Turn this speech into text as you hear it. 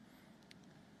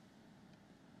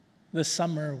This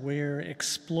summer, we're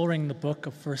exploring the book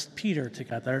of 1 Peter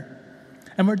together.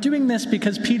 And we're doing this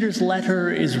because Peter's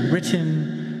letter is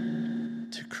written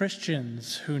to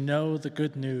Christians who know the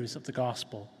good news of the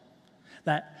gospel.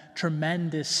 That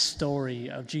tremendous story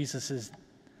of Jesus'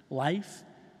 life,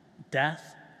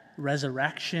 death,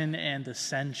 resurrection, and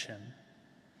ascension.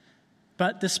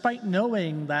 But despite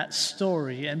knowing that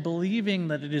story and believing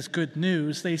that it is good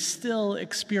news, they still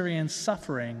experience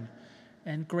suffering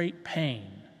and great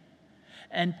pain.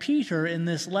 And Peter, in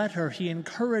this letter, he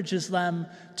encourages them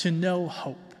to know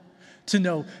hope, to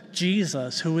know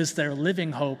Jesus, who is their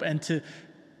living hope, and to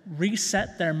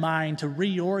reset their mind, to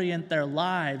reorient their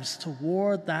lives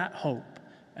toward that hope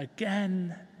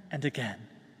again and again.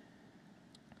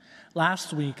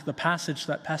 Last week, the passage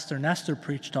that Pastor Nestor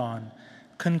preached on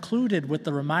concluded with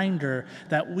the reminder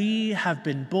that we have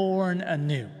been born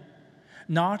anew,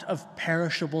 not of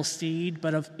perishable seed,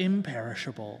 but of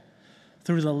imperishable,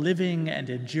 through the living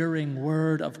and enduring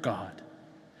Word of God.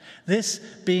 This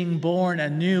being born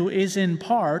anew is in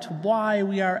part why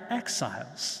we are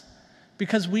exiles,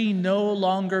 because we no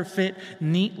longer fit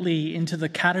neatly into the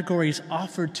categories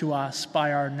offered to us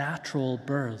by our natural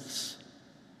births.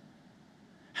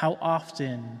 How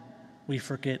often we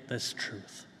forget this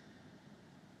truth.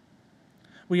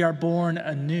 We are born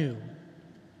anew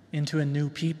into a new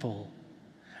people,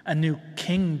 a new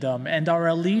kingdom, and our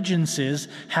allegiances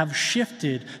have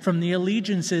shifted from the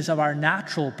allegiances of our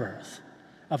natural birth,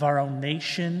 of our own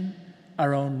nation,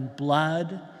 our own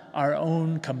blood, our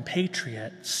own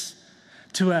compatriots,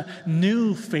 to a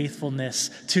new faithfulness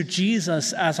to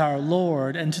Jesus as our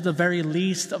Lord, and to the very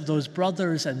least of those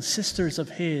brothers and sisters of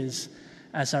His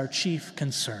as our chief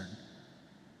concern.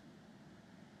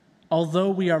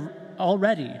 Although we are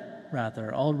already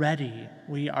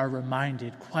we are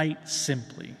reminded quite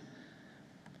simply.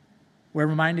 We're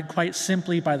reminded quite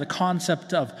simply by the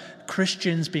concept of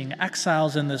Christians being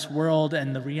exiles in this world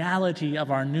and the reality of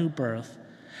our new birth,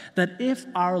 that if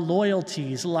our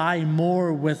loyalties lie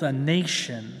more with a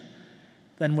nation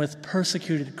than with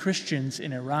persecuted Christians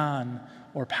in Iran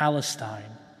or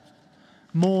Palestine,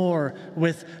 more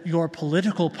with your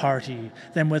political party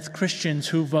than with Christians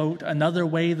who vote another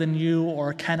way than you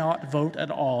or cannot vote at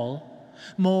all,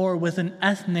 more with an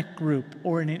ethnic group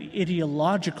or an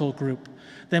ideological group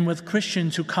than with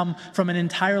Christians who come from an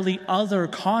entirely other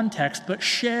context but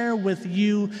share with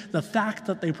you the fact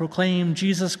that they proclaim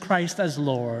Jesus Christ as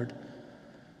Lord,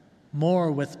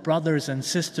 more with brothers and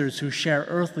sisters who share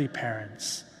earthly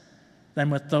parents than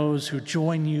with those who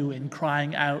join you in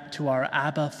crying out to our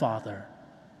Abba Father.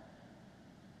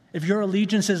 If your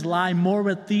allegiances lie more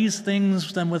with these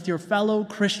things than with your fellow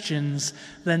Christians,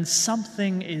 then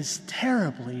something is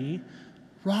terribly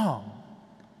wrong.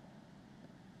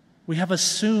 We have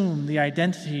assumed the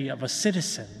identity of a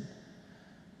citizen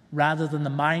rather than the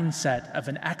mindset of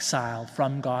an exile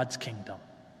from God's kingdom.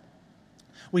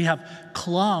 We have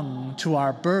clung to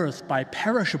our birth by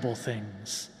perishable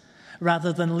things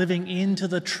rather than living into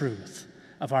the truth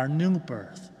of our new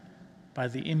birth by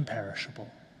the imperishable.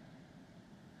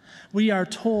 We are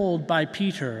told by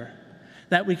Peter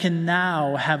that we can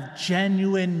now have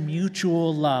genuine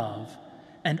mutual love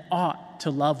and ought to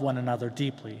love one another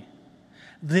deeply.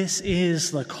 This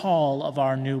is the call of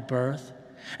our new birth,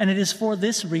 and it is for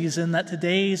this reason that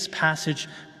today's passage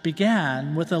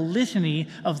began with a litany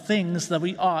of things that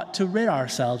we ought to rid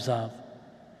ourselves of.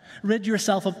 Rid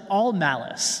yourself of all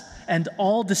malice and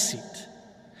all deceit,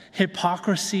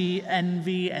 hypocrisy,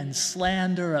 envy, and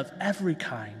slander of every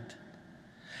kind.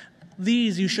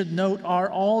 These, you should note, are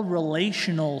all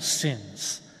relational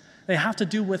sins. They have to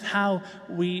do with how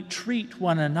we treat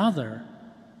one another,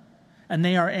 and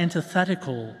they are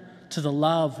antithetical to the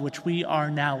love which we are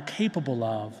now capable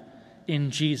of in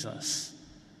Jesus,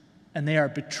 and they are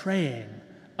betraying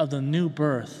of the new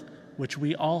birth which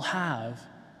we all have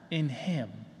in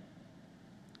Him.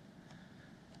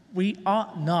 We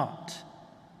ought not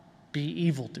be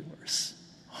evildoers,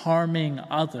 harming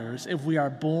others, if we are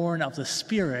born of the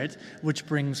Spirit, which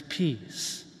brings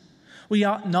peace. We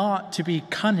ought not to be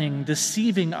cunning,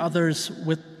 deceiving others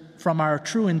from our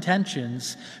true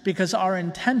intentions, because our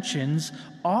intentions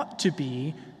ought to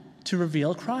be to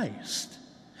reveal Christ.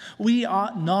 We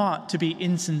ought not to be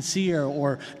insincere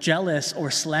or jealous or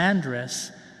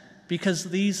slanderous, because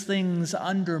these things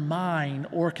undermine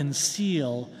or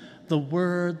conceal the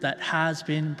word that has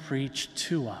been preached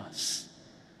to us,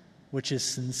 which is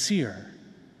sincere,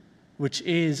 which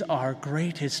is our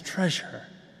greatest treasure,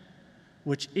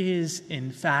 which is,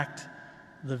 in fact,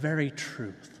 the very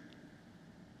truth.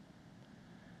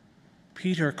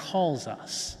 Peter calls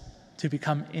us to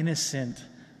become innocent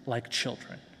like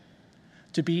children,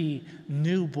 to be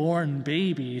newborn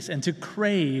babies, and to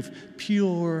crave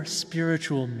pure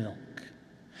spiritual milk.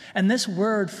 And this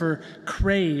word for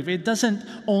crave, it doesn't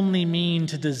only mean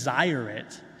to desire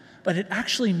it, but it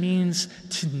actually means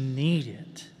to need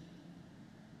it.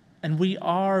 And we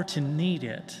are to need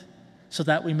it so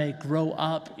that we may grow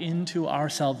up into our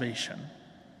salvation.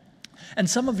 And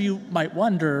some of you might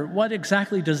wonder, what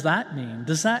exactly does that mean?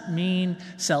 Does that mean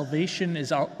salvation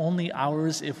is only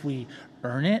ours if we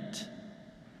earn it?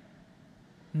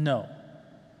 No.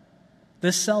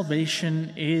 This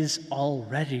salvation is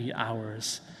already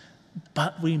ours,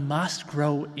 but we must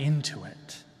grow into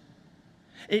it.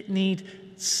 It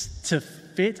needs to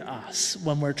fit us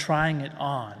when we're trying it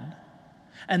on,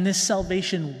 and this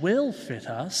salvation will fit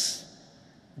us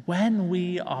when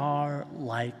we are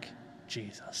like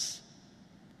Jesus.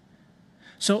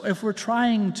 So if we're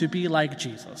trying to be like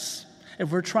Jesus, if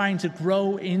we're trying to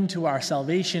grow into our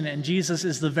salvation, and Jesus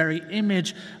is the very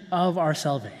image of our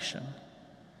salvation,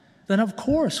 then of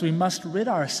course we must rid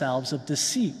ourselves of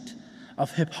deceit,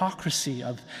 of hypocrisy,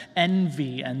 of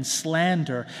envy and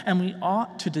slander, and we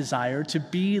ought to desire to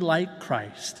be like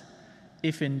Christ,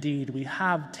 if indeed we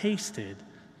have tasted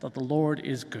that the Lord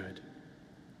is good.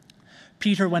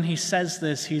 Peter, when he says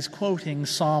this, he's quoting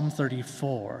Psalm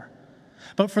 34.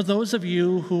 But for those of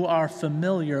you who are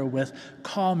familiar with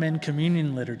common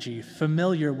communion liturgy,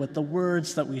 familiar with the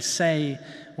words that we say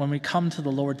when we come to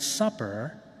the Lord's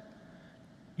Supper,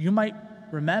 you might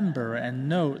remember and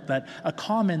note that a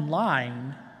common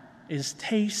line is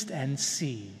taste and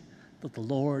see that the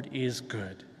Lord is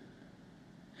good.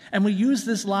 And we use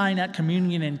this line at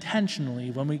communion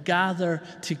intentionally when we gather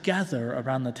together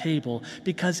around the table,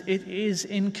 because it is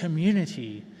in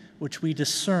community which we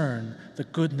discern the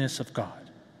goodness of God.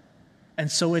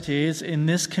 And so it is in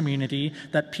this community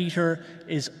that Peter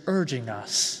is urging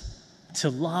us to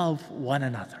love one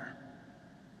another.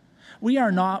 We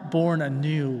are not born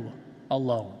anew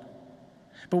alone,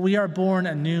 but we are born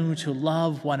anew to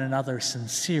love one another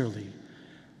sincerely,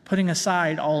 putting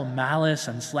aside all malice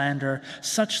and slander,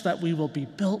 such that we will be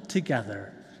built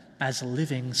together as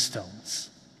living stones.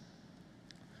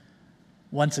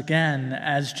 Once again,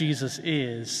 as Jesus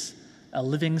is a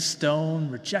living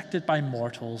stone rejected by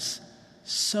mortals,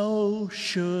 so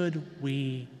should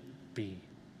we be.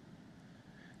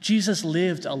 Jesus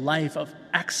lived a life of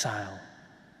exile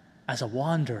as a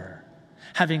wanderer.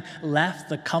 Having left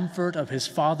the comfort of his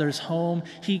Father's home,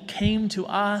 he came to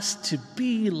us to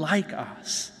be like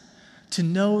us, to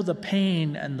know the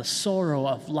pain and the sorrow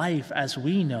of life as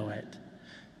we know it,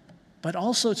 but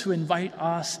also to invite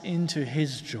us into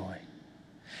his joy.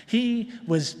 He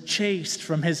was chased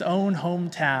from his own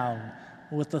hometown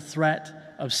with the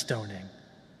threat of stoning.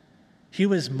 He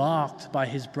was mocked by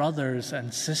his brothers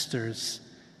and sisters.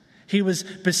 He was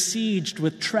besieged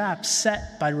with traps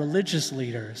set by religious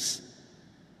leaders.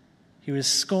 He was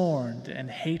scorned and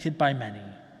hated by many,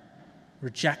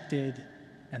 rejected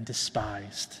and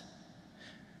despised.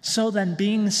 So then,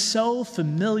 being so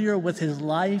familiar with his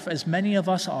life as many of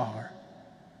us are,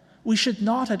 we should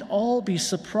not at all be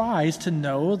surprised to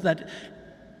know that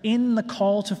in the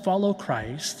call to follow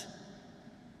Christ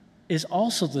is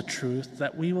also the truth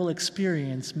that we will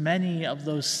experience many of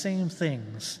those same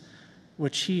things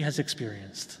which he has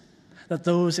experienced, that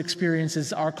those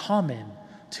experiences are common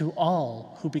to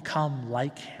all who become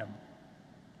like him.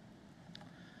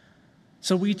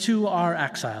 So we too are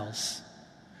exiles.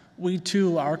 We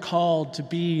too are called to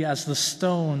be as the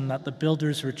stone that the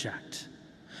builders reject.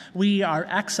 We are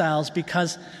exiles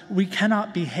because we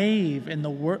cannot behave in the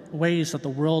ways that the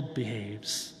world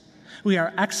behaves. We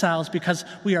are exiles because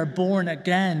we are born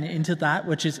again into that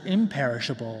which is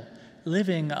imperishable,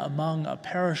 living among a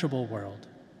perishable world.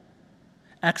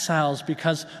 Exiles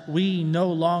because we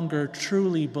no longer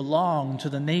truly belong to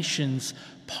the nations,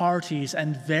 parties,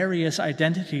 and various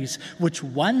identities which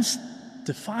once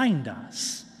defined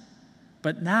us.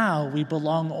 But now we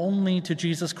belong only to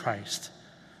Jesus Christ,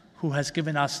 who has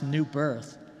given us new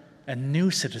birth and new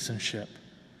citizenship.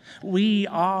 We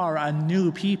are a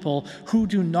new people who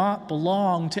do not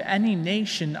belong to any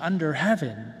nation under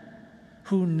heaven,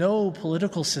 who no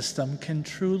political system can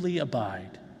truly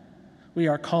abide. We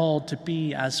are called to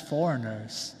be as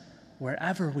foreigners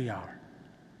wherever we are.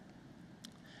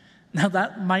 Now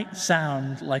that might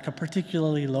sound like a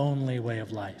particularly lonely way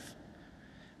of life.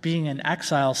 Being in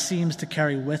exile seems to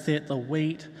carry with it the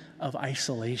weight of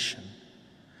isolation.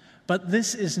 But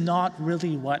this is not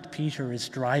really what Peter is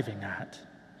driving at.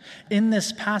 In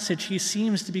this passage, he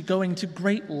seems to be going to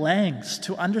great lengths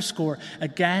to underscore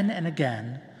again and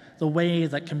again the way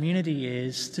that community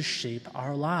is to shape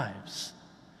our lives.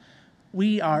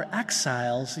 We are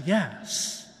exiles,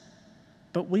 yes,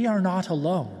 But we are not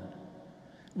alone.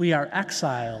 We are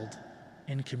exiled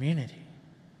in community.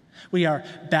 We are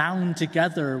bound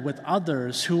together with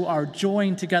others who are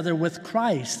joined together with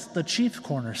Christ, the chief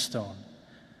cornerstone.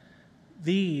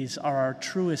 These are our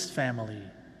truest family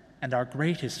and our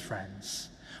greatest friends,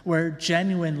 where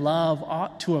genuine love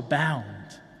ought to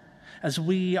abound, as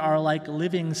we are like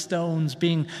living stones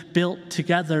being built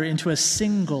together into a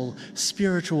single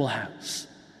spiritual house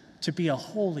to be a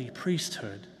holy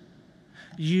priesthood.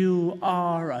 You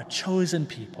are a chosen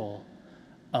people,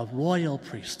 a royal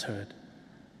priesthood,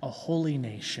 a holy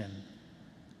nation,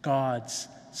 God's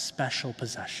special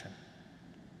possession.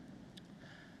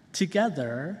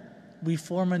 Together, we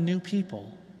form a new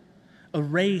people, a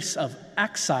race of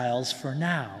exiles for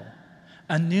now,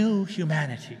 a new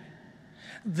humanity.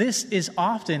 This is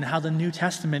often how the New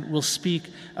Testament will speak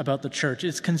about the church.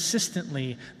 It's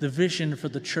consistently the vision for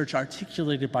the church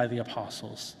articulated by the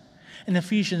apostles. In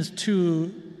Ephesians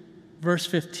 2, verse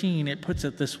 15, it puts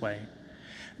it this way: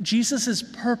 Jesus'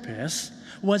 purpose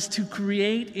was to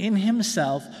create in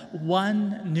himself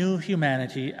one new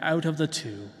humanity out of the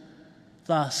two,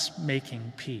 thus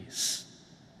making peace.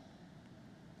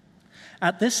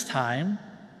 At this time,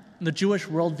 the Jewish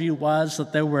worldview was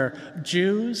that there were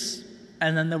Jews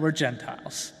and then there were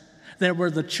Gentiles. There were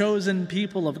the chosen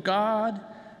people of God,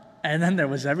 and then there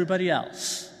was everybody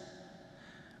else.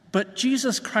 But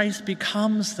Jesus Christ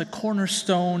becomes the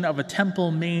cornerstone of a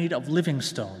temple made of living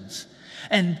stones.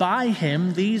 And by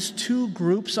him, these two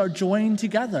groups are joined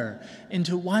together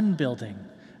into one building,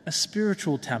 a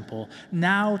spiritual temple,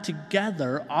 now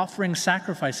together offering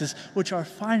sacrifices which are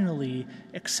finally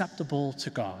acceptable to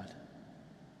God.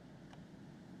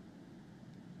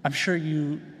 I'm sure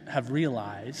you have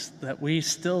realized that we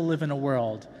still live in a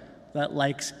world that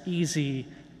likes easy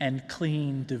and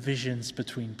clean divisions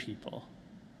between people.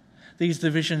 These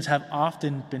divisions have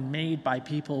often been made by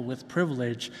people with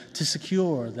privilege to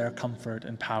secure their comfort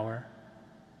and power.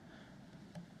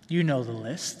 You know the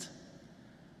list.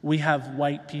 We have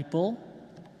white people,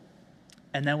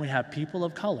 and then we have people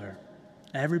of color,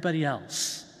 everybody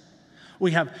else.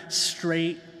 We have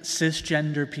straight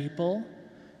cisgender people,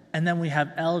 and then we have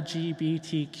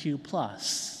LGBTQ+,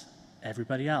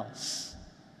 everybody else.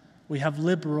 We have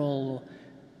liberal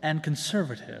and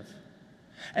conservative.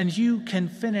 And you can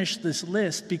finish this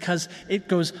list because it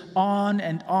goes on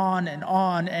and on and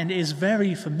on and is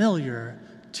very familiar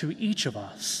to each of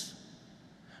us.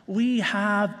 We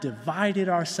have divided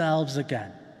ourselves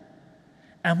again.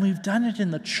 And we've done it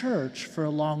in the church for a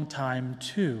long time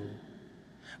too.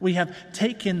 We have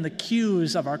taken the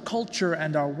cues of our culture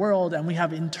and our world, and we have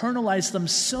internalized them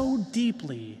so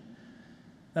deeply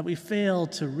that we fail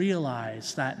to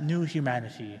realize that new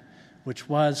humanity, which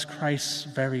was Christ's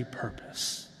very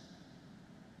purpose.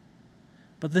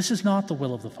 But this is not the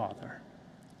will of the Father.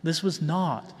 This was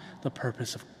not the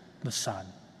purpose of the Son.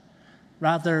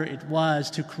 Rather, it was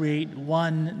to create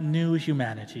one new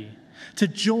humanity, to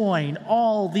join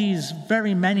all these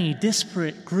very many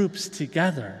disparate groups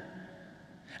together.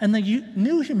 And the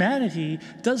new humanity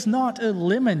does not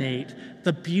eliminate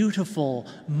the beautiful,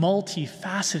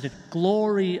 multifaceted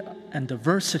glory and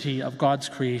diversity of God's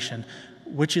creation,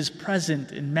 which is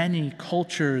present in many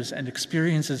cultures and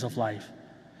experiences of life.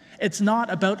 It's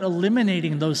not about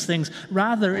eliminating those things.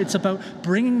 Rather, it's about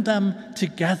bringing them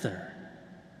together,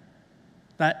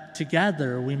 that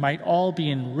together we might all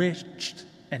be enriched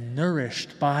and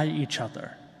nourished by each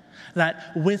other,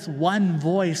 that with one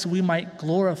voice we might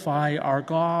glorify our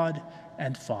God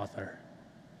and Father.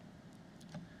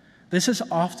 This has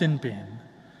often been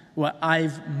what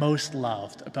I've most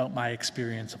loved about my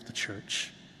experience of the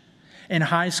church. In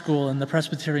high school, in the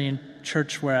Presbyterian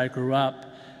church where I grew up,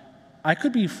 I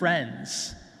could be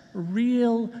friends,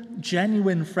 real,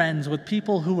 genuine friends with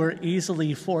people who were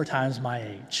easily 4 times my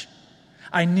age.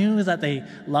 I knew that they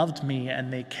loved me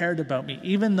and they cared about me,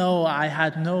 even though I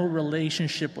had no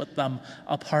relationship with them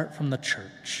apart from the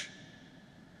church.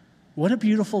 What a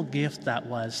beautiful gift that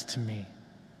was to me.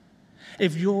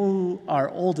 If you are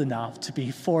old enough to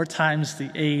be 4 times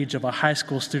the age of a high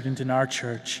school student in our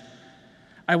church,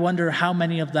 I wonder how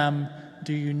many of them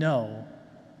do you know,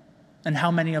 and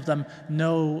how many of them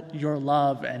know your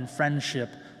love and friendship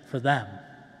for them?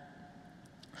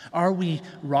 Are we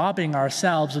robbing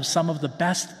ourselves of some of the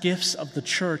best gifts of the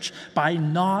church by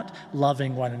not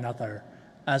loving one another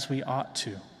as we ought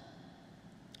to?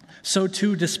 So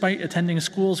too, despite attending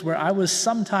schools where I was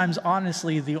sometimes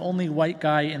honestly the only white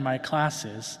guy in my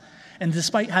classes, and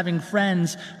despite having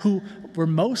friends who were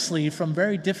mostly from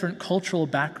very different cultural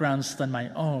backgrounds than my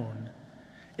own,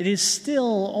 it is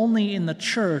still only in the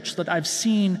church that I've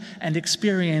seen and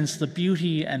experienced the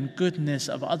beauty and goodness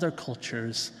of other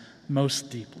cultures most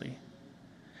deeply.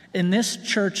 In this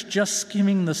church, just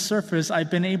skimming the surface, I've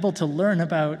been able to learn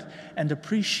about and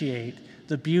appreciate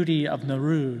the beauty of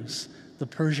Nowruz, the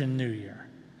Persian New Year,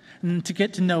 and to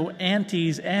get to know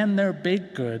aunties and their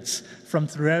baked goods from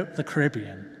throughout the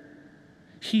Caribbean.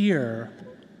 Here,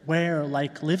 where,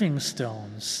 like living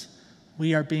stones,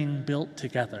 we are being built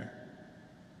together.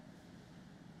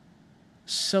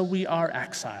 So we are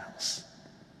exiles,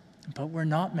 but we're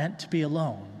not meant to be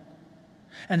alone.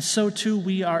 And so too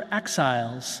we are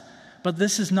exiles, but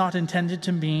this is not intended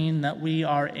to mean that we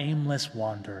are aimless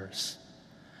wanderers.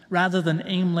 Rather than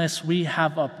aimless, we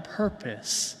have a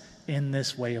purpose in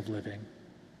this way of living.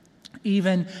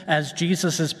 Even as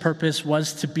Jesus' purpose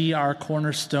was to be our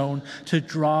cornerstone, to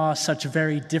draw such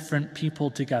very different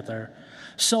people together,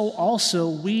 so also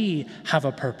we have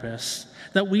a purpose,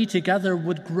 that we together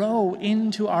would grow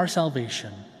into our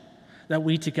salvation, that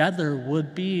we together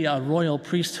would be a royal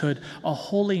priesthood, a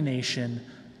holy nation,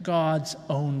 God's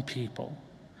own people,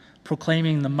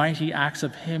 proclaiming the mighty acts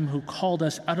of him who called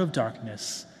us out of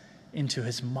darkness into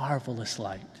his marvelous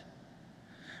light.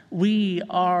 We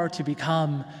are to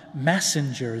become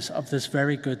messengers of this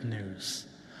very good news,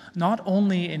 not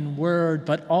only in word,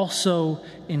 but also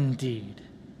in deed.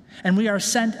 And we are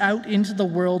sent out into the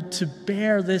world to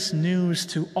bear this news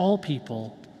to all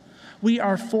people. We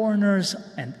are foreigners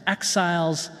and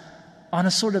exiles on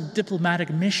a sort of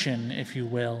diplomatic mission, if you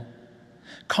will,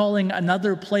 calling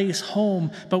another place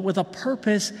home, but with a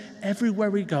purpose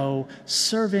everywhere we go,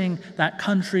 serving that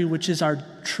country which is our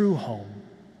true home,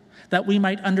 that we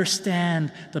might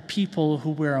understand the people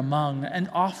who we're among and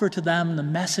offer to them the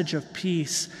message of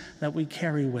peace that we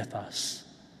carry with us.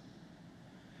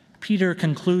 Peter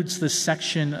concludes this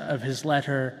section of his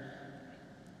letter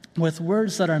with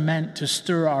words that are meant to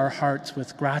stir our hearts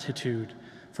with gratitude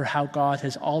for how God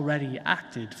has already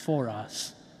acted for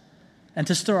us, and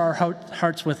to stir our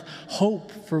hearts with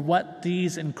hope for what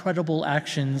these incredible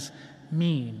actions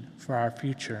mean for our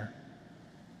future.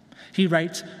 He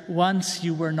writes, "Once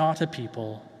you were not a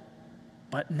people,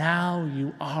 but now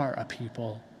you are a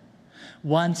people.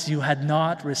 Once you had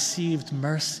not received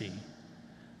mercy,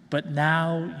 but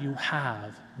now you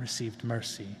have received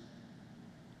mercy."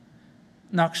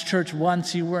 Knox Church,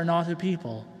 once you were not a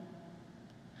people.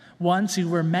 Once you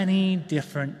were many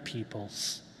different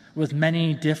peoples, with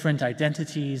many different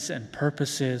identities and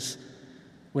purposes,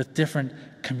 with different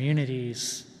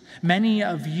communities. Many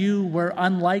of you were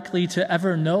unlikely to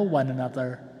ever know one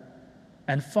another,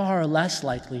 and far less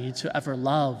likely to ever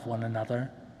love one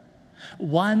another.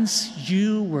 Once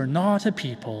you were not a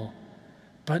people,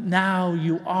 but now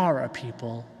you are a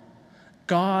people,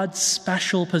 God's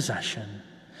special possession,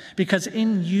 because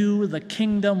in you the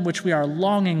kingdom which we are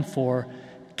longing for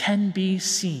can be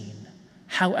seen,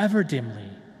 however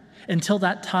dimly, until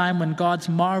that time when God's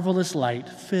marvelous light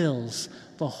fills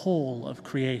the whole of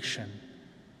creation.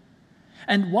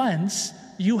 And once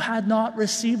you had not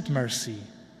received mercy,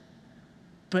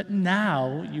 but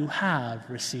now you have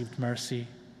received mercy.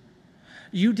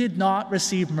 You did not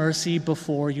receive mercy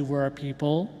before you were a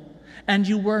people, and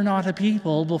you were not a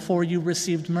people before you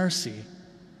received mercy.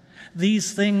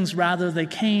 These things, rather, they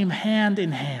came hand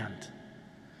in hand.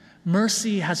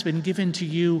 Mercy has been given to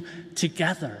you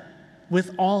together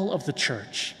with all of the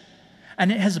church,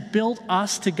 and it has built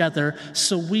us together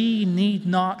so we need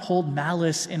not hold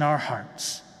malice in our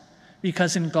hearts,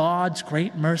 because in God's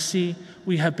great mercy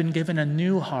we have been given a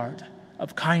new heart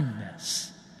of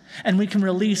kindness, and we can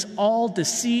release all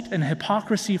deceit and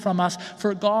hypocrisy from us,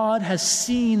 for God has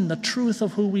seen the truth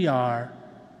of who we are,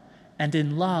 and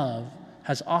in love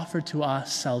has offered to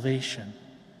us salvation.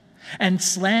 And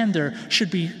slander should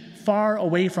be far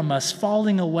away from us,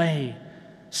 falling away,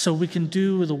 so we can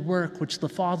do the work which the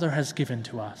Father has given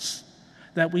to us,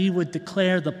 that we would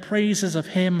declare the praises of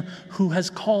him who has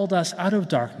called us out of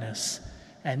darkness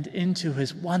and into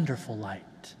his wonderful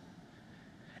light.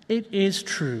 It is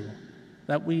true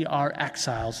that we are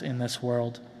exiles in this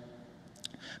world,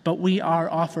 but we are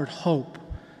offered hope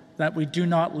that we do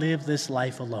not live this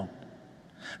life alone.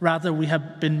 Rather, we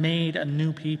have been made a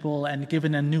new people and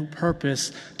given a new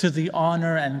purpose to the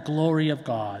honor and glory of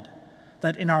God,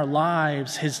 that in our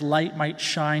lives his light might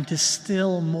shine to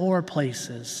still more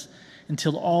places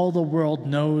until all the world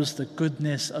knows the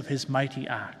goodness of his mighty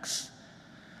acts.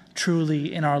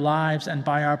 Truly, in our lives and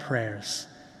by our prayers,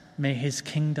 may his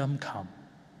kingdom come.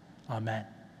 Amen.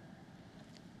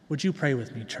 Would you pray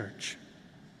with me, church?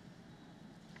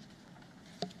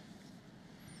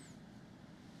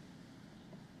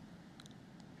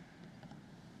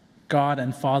 God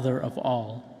and Father of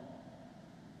all,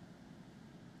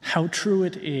 how true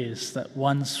it is that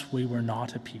once we were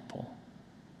not a people.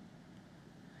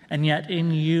 And yet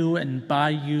in you and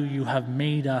by you, you have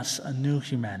made us a new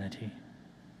humanity.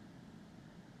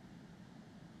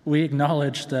 We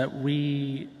acknowledge that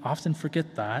we often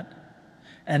forget that,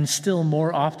 and still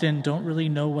more often don't really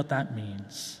know what that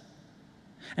means.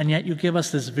 And yet you give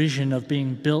us this vision of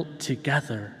being built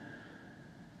together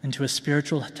into a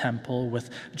spiritual temple with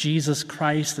Jesus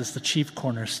Christ as the chief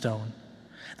cornerstone,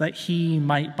 that he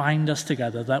might bind us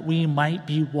together, that we might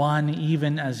be one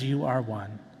even as you are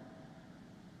one.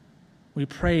 We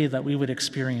pray that we would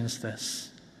experience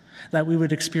this, that we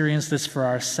would experience this for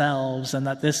ourselves, and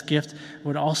that this gift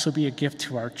would also be a gift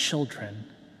to our children.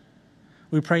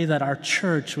 We pray that our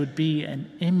church would be an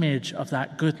image of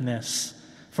that goodness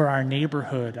for our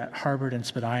neighborhood at Harvard and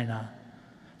Spadina,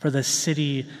 for the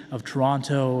city of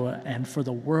Toronto, and for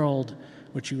the world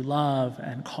which you love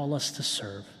and call us to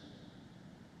serve.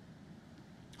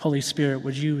 Holy Spirit,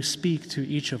 would you speak to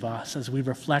each of us as we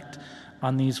reflect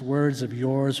on these words of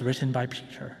yours written by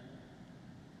Peter?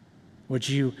 Would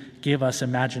you give us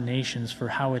imaginations for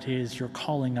how it is you're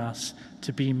calling us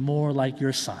to be more like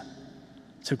your Son,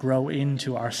 to grow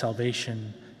into our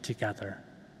salvation together,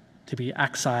 to be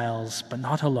exiles but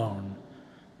not alone,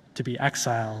 to be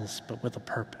exiles but with a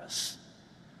purpose.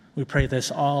 We pray this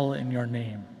all in your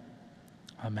name.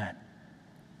 Amen.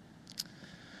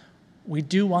 We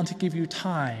do want to give you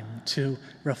time to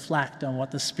reflect on what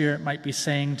the Spirit might be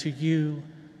saying to you,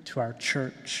 to our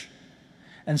church.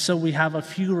 And so we have a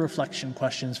few reflection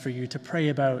questions for you to pray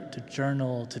about, to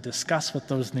journal, to discuss with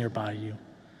those nearby you.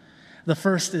 The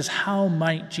first is, how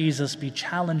might Jesus be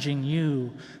challenging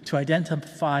you to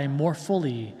identify more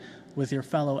fully with your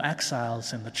fellow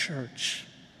exiles in the church?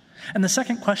 And the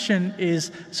second question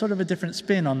is sort of a different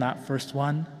spin on that first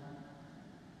one.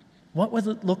 What would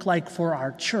it look like for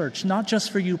our church, not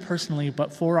just for you personally,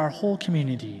 but for our whole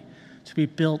community, to be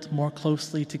built more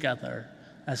closely together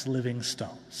as living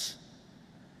stones?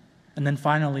 And then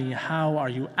finally, how are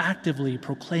you actively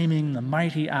proclaiming the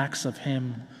mighty acts of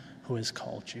him who has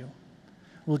called you?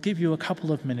 We'll give you a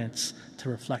couple of minutes to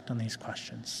reflect on these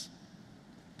questions.